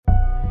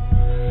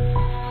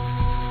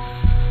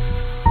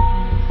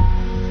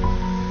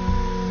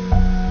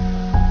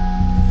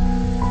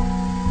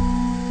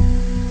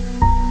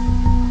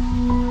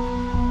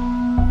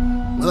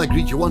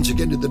greet you once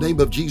again in the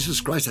name of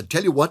Jesus Christ. I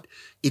tell you what,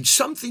 it's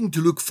something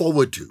to look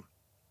forward to.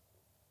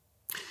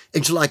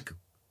 It's like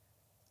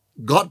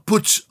God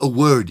puts a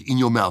word in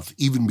your mouth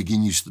even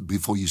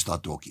before you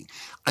start talking.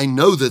 I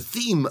know the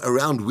theme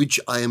around which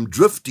I am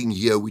drifting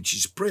here, which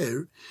is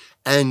prayer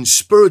and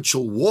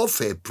spiritual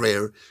warfare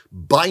prayer,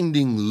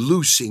 binding,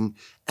 loosing,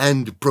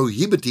 and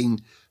prohibiting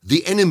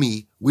the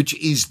enemy, which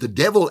is the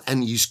devil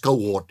and his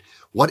cohort,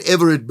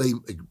 whatever it may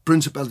be,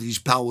 principalities,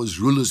 powers,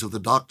 rulers of the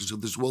darkness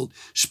of this world,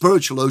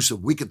 spiritual hosts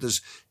of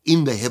wickedness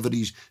in the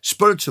heavenlies,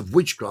 spirits of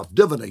witchcraft,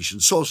 divination,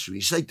 sorcery,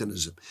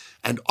 satanism,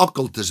 and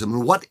occultism,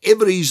 and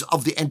whatever is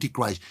of the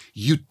Antichrist.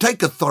 You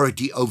take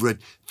authority over it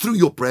through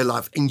your prayer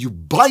life, and you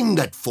bind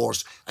that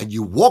force, and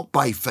you walk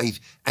by faith,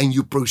 and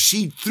you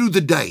proceed through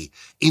the day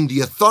in the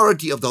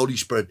authority of the Holy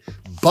Spirit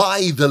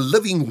by the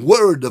living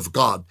Word of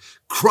God.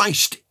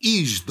 Christ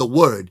is the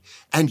Word,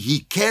 and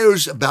He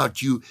cares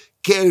about you,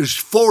 cares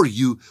for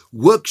you,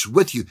 works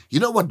with you. You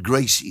know what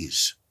grace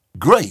is?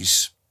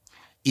 Grace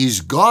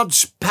is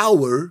God's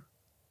power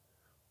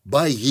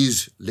by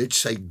His, let's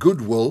say,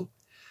 goodwill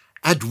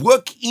at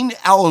work in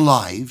our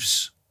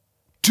lives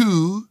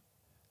to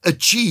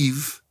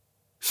achieve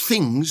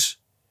things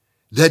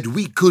that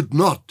we could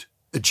not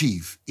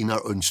achieve in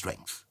our own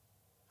strength.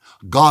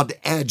 God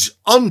adds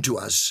unto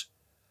us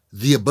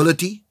the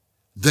ability,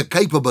 the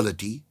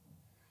capability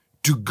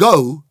to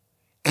go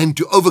and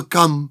to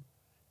overcome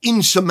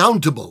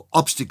insurmountable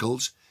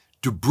obstacles,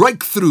 to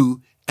break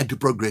through and to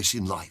progress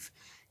in life.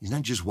 Isn't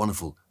that just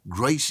wonderful?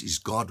 Grace is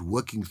God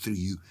working through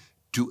you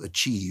to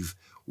achieve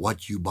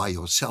what you by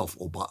yourself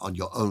or on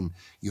your own,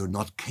 you're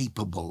not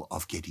capable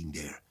of getting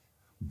there.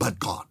 But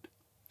God.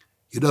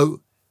 You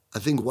know, I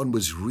think one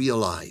must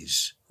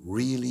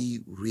really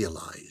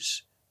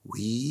realize,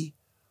 we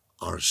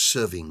are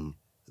serving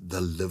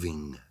the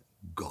living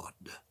God.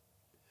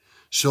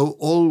 So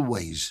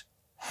always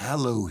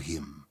hallow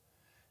Him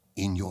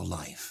in your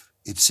life.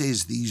 It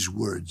says these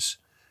words,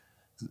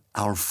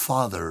 our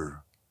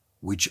Father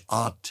which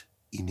art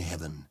in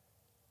heaven.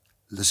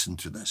 Listen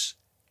to this.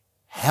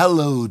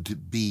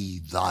 Hallowed be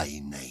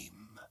thy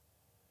name.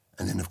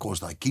 And then, of course,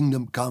 thy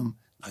kingdom come,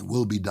 thy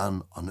will be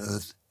done on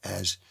earth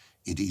as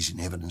it is in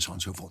heaven, and so on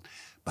and so forth.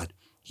 But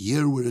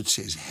here where it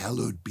says,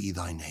 hallowed be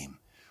thy name.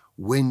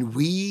 When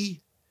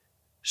we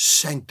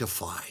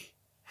sanctify,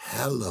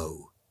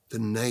 hallow the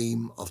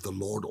name of the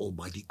Lord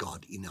Almighty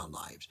God in our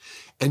lives,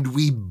 and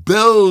we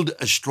build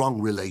a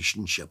strong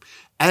relationship,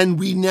 and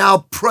we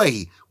now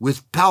pray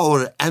with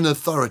power and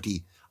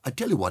authority, I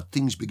tell you what,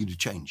 things begin to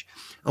change.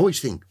 I always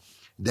think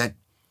that,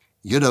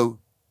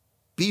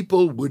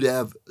 people would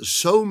have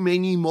so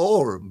many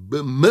more,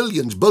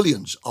 millions,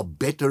 billions of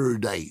better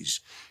days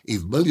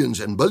if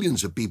millions and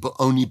billions of people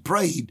only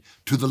prayed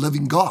to the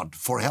living God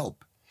for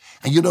help.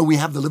 And we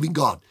have the living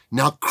God.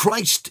 Now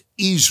Christ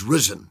is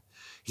risen.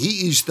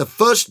 He is the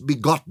first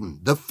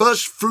begotten, the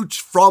first fruits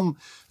from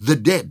the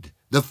dead,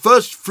 the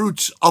first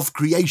fruits of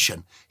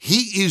creation.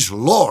 He is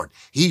Lord.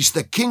 He's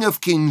the King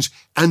of kings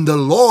and the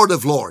Lord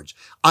of lords.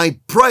 I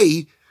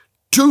pray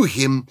to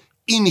Him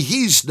in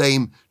His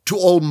name, to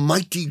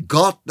Almighty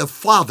God the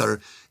Father,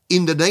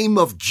 in the name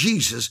of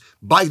Jesus,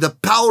 by the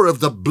power of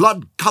the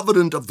blood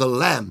covenant of the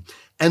Lamb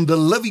and the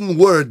living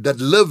Word that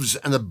lives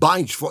and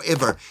abides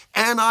forever.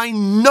 And I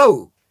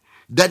know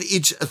that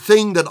it's a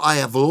thing that I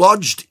have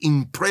lodged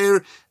in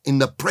prayer, in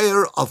the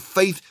prayer of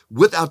faith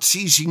without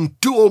ceasing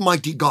to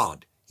Almighty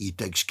God. He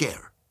takes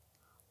care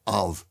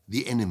of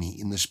the enemy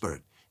in the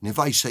spirit. And if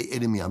I say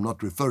enemy, I'm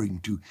not referring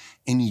to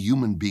any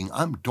human being.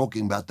 I'm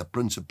talking about the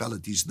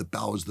principalities, the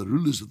powers, the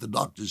rulers of the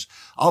darkness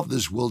of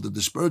this world, and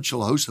the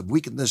spiritual hosts of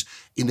wickedness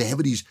in the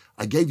heavenlies.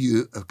 I gave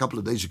you a couple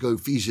of days ago,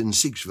 Ephesians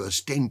 6,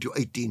 verse 10 to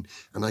 18,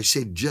 and I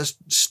said,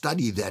 just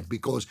study that,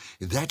 because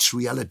that's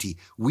reality.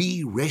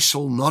 We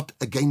wrestle not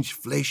against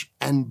flesh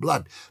and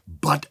blood,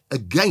 but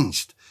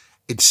against,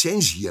 it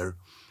says here,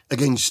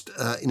 against,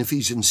 in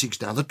Ephesians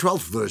 6 now, the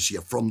 12th verse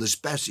here from this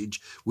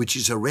passage, which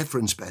is a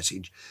reference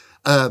passage.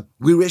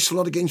 We wrestle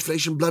not against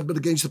flesh and blood, but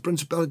against the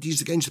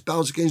principalities, against the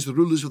powers, against the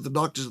rulers of the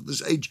darkness of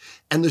this age,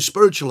 and the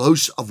spiritual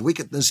hosts of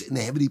wickedness in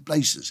the heavenly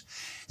places.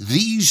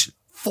 These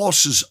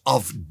forces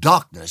of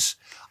darkness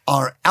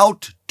are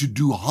out to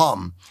do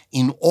harm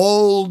in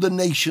all the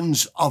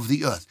nations of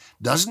the earth.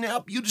 Doesn't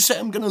help you to say,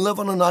 I'm going to live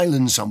on an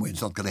island somewhere.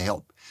 It's not going to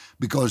help,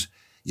 because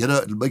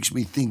it makes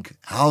me think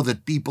how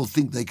that people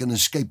think they can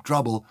escape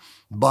trouble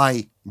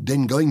by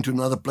then going to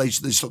another place.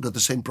 They still got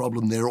the same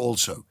problem there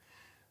also.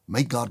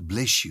 May God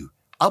bless you.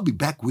 I'll be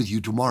back with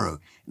you tomorrow.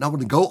 And I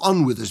want to go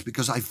on with this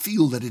because I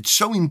feel that it's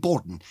so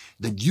important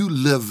that you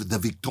live the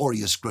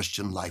victorious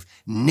Christian life,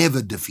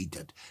 never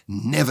defeated,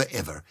 never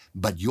ever,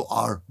 but you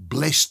are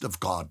blessed of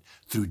God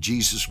through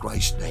Jesus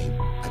Christ's name.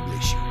 I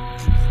bless you.